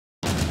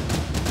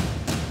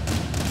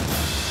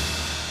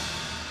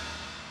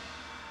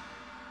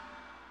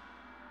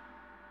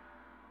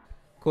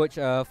Coach,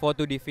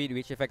 4-2 defeat,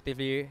 which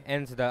effectively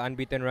ends the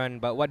unbeaten run.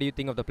 But what do you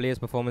think of the players'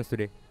 performance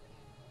today?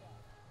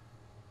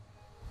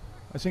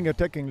 I think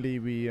attackingly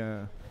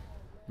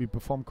we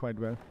performed quite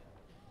well.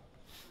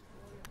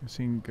 I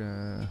think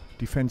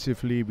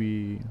defensively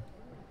we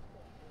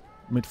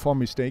made 4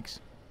 mistakes,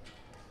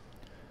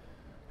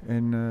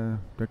 and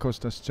that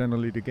cost us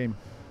generally the game.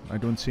 I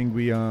don't think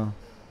we are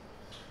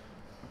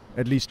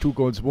at least 2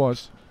 goals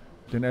worse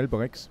than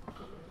Albirex.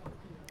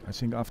 I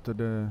think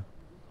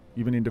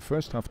even in the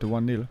first half, the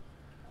 1-0,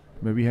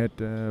 where we had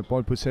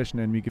ball possession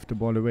and we give the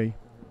ball away,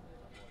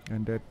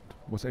 and that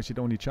was actually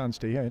the only chance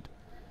they had.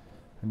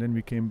 And then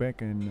we came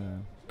back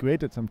and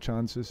created some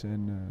chances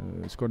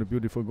and scored a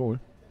beautiful goal.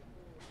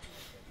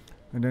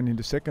 And then in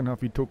the second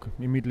half we took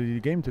immediately the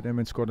game to them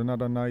and scored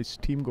another nice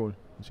team goal.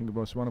 I think it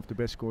was one of the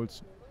best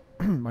goals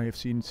I have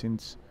seen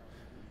since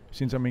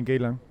I'm in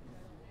Geylang.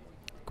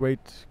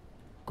 Great,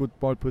 good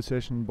ball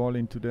possession, ball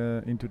into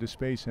the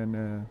space,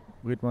 and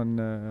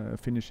Ridwan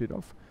finished it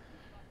off.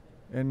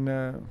 And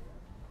the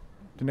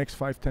next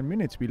 5-10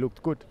 minutes we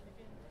looked good.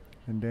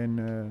 And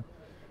then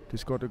they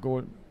scored a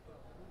goal.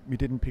 We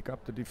didn't pick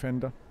up the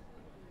defender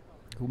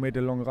who made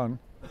a long run,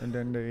 and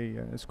then they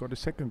scored a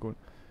second goal.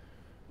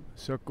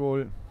 Third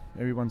goal,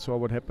 everyone saw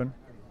what happened,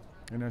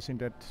 and I think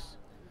that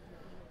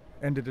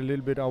ended a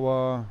little bit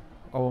our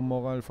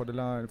morale for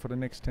the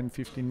next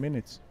 10-15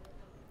 minutes.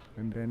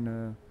 And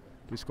then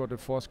they scored a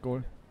fourth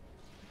goal.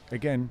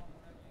 Again,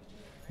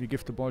 we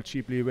give the ball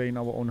cheaply away in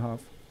our own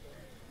half,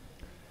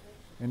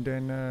 and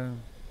then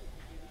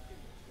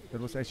that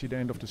was actually the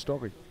end of the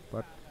story.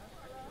 But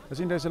I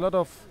think there's a lot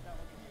of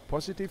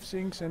positive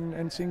things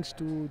and things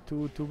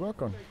to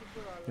work on,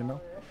 you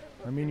know.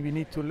 I mean, we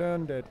need to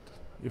learn that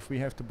if we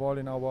have the ball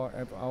in our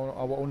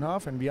own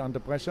half and we are under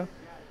pressure,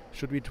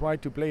 should we try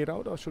to play it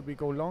out, or should we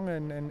go long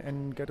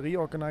and get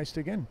reorganized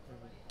again?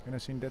 And I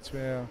think that's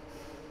where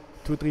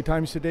 2-3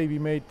 times today we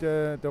made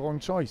the wrong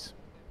choice,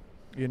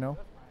 you know.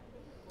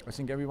 I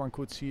think everyone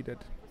could see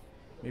that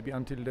maybe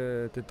until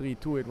the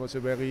 3-2 it was a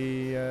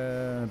very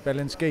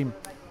balanced game.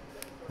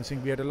 I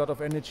think we had a lot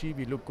of energy,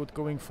 we looked good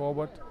going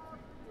forward.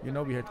 You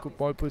know, we had good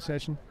ball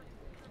possession,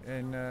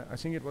 and I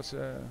think it was,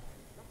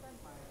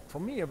 for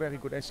me, a very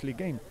good S.League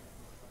game.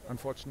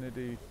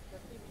 Unfortunately,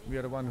 we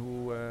are the one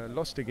who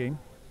lost the game,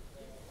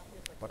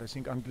 but I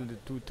think until the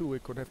 2-2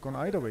 it could have gone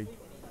either way,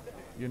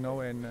 you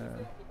know. And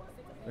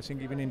I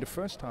think even in the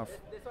first half,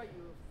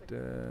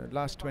 the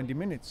last 20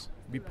 minutes,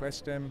 we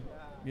pressed them,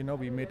 you know,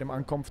 we made them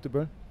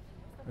uncomfortable.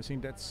 I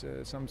think that's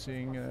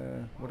something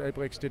what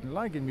Albirex didn't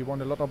like, and we won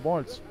a lot of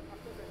balls.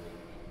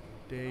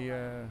 They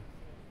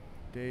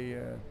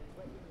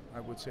I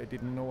would say,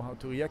 didn't know how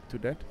to react to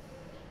that,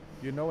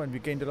 you know, and we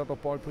gained a lot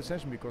of ball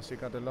possession because they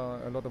got a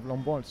lot of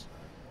long balls.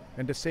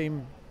 And the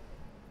same,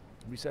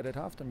 we said at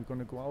halftime, we're going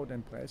to go out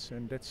and press,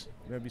 and that's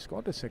where we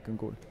scored the second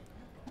goal.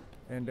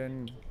 And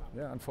then,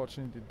 yeah,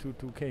 unfortunately, the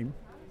 2-2 came,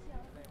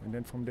 and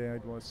then from there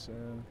it was,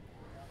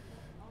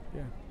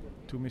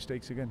 2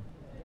 mistakes again.